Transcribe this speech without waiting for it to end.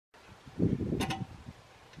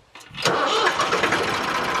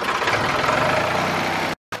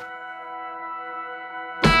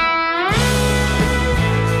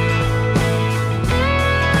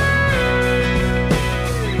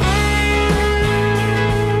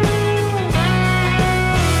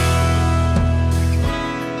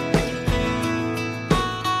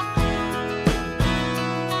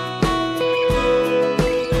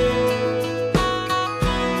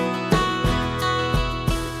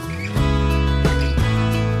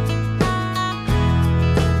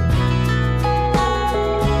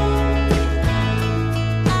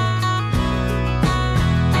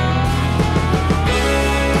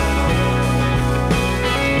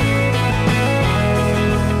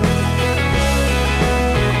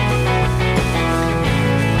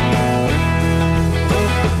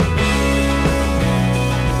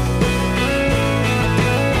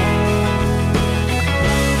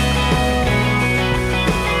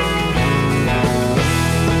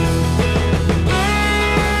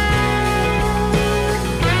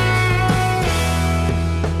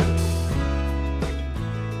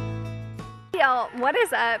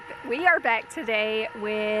we are back today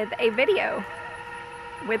with a video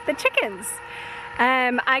with the chickens.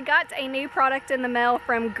 I got a new product in the mail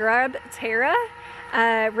from GrubTerra.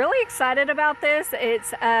 Really excited about this.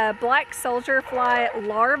 It's a black soldier fly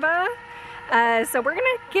larva. So we're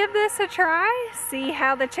gonna give this a try, see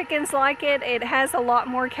how the chickens like it. It has a lot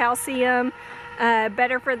more calcium,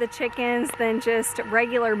 better for the chickens than just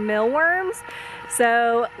regular mealworms.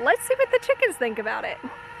 So let's see what the chickens think about it.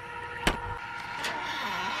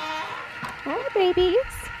 Hi babies,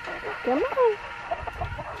 come on.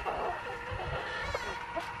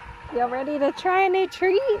 Y'all ready to try a new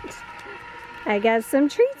treat? I got some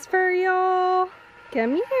treats for y'all.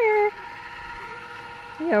 Come here.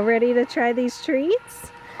 Y'all ready to try these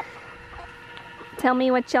treats? Tell me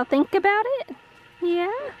what y'all think about it.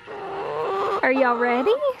 Yeah? Are y'all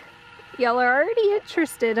ready? Y'all are already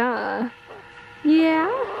interested, huh? Yeah?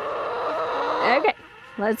 Okay,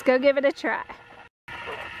 let's go give it a try.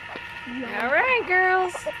 Alright,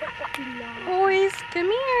 girls. Boys,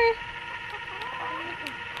 come here.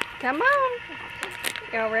 Come on.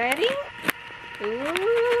 Y'all ready?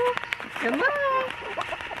 Ooh, come on.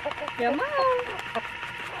 Come on.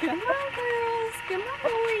 Come on, girls. Come on,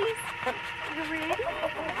 boys. You ready?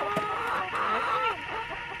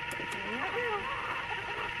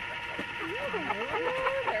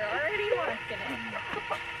 They're already liking it.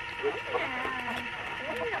 Yeah.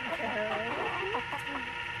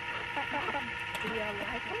 Do you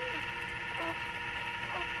like them?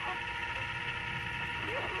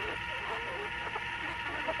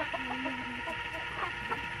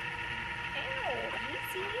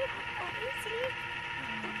 Easy.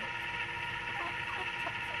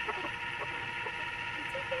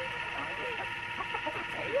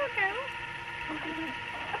 There you go.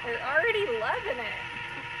 They're already loving it.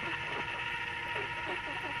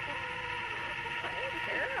 Hey,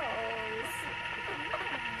 girls.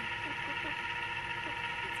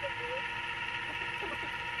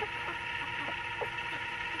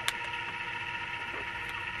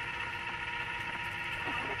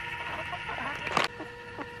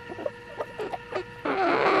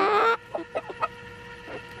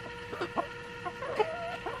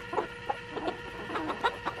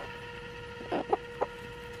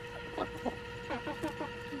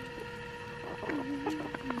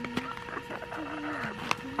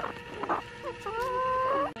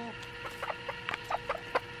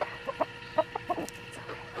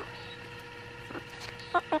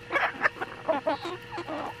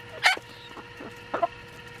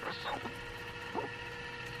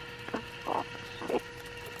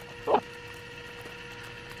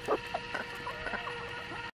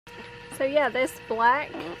 So yeah, this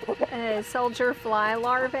black soldier fly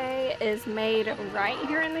larvae is made right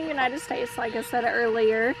here in the United States, like I said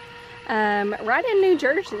earlier, right in New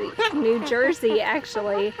Jersey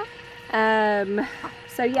actually.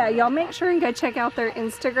 So yeah, y'all make sure and go check out their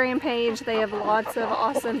Instagram page. They have lots of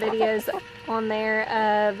awesome videos on there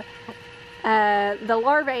of the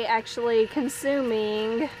larvae actually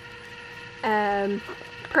consuming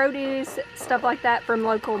produce, stuff like that from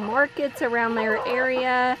local markets around their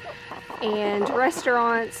area and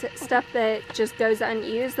restaurants, stuff that just goes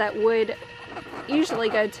unused that would usually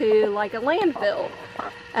go to like a landfill.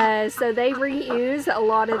 So they reuse a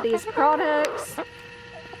lot of these products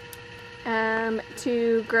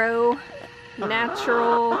to grow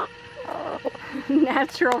natural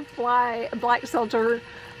black soldier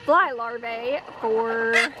fly larvae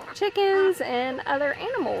for chickens and other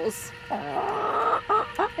animals.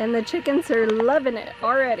 And the chickens are loving it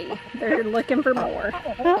already. They're looking for more.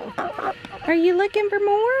 Oh, are you looking for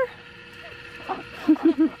more?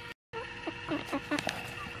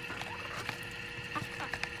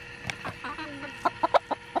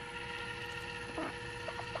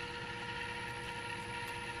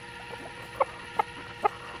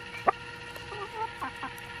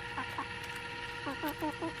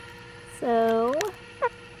 So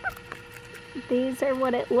these are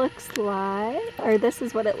what it looks like, or this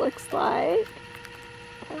is what it looks like.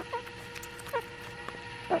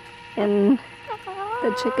 And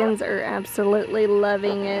the chickens are absolutely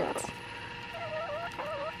loving it.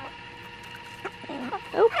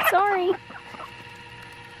 Oh, sorry.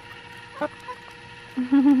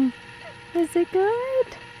 Is it good?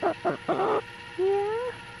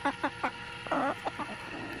 Yeah.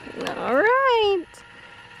 All right.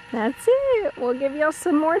 That's it. We'll give y'all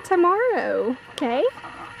some more tomorrow, okay?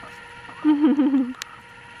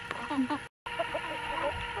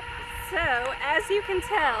 So, as you can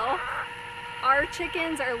tell, our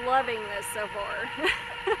chickens are loving this so far.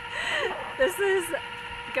 This is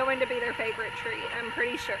going to be their favorite treat, I'm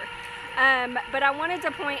pretty sure. But I wanted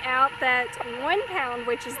to point out that 1 pound,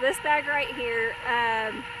 which is this bag right here,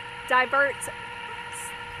 diverts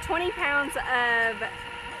 20 pounds of, there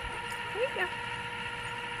you go,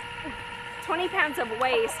 20 pounds of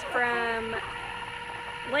waste from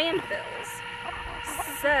landfills.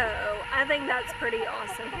 So I think that's pretty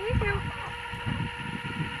awesome. Here you go.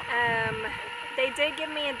 They did give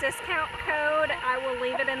me a discount code. I will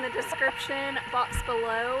leave it in the description box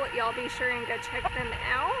below. Y'all be sure and go check them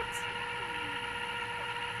out.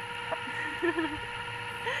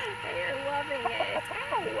 They are loving it.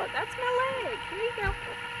 Ow, that's my leg. Here you go.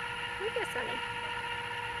 Here you go, Sonny.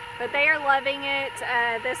 But they are loving it.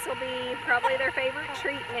 This will be probably their favorite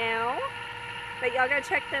treat now. But y'all go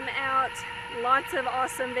check them out. Lots of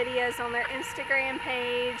awesome videos on their Instagram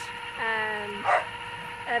page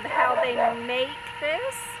of how they make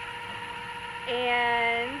this.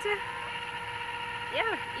 And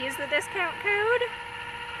yeah, use the discount code.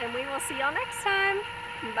 And we will see y'all next time.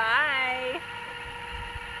 Bye.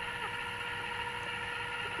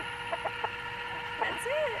 That's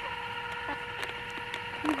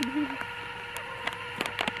it.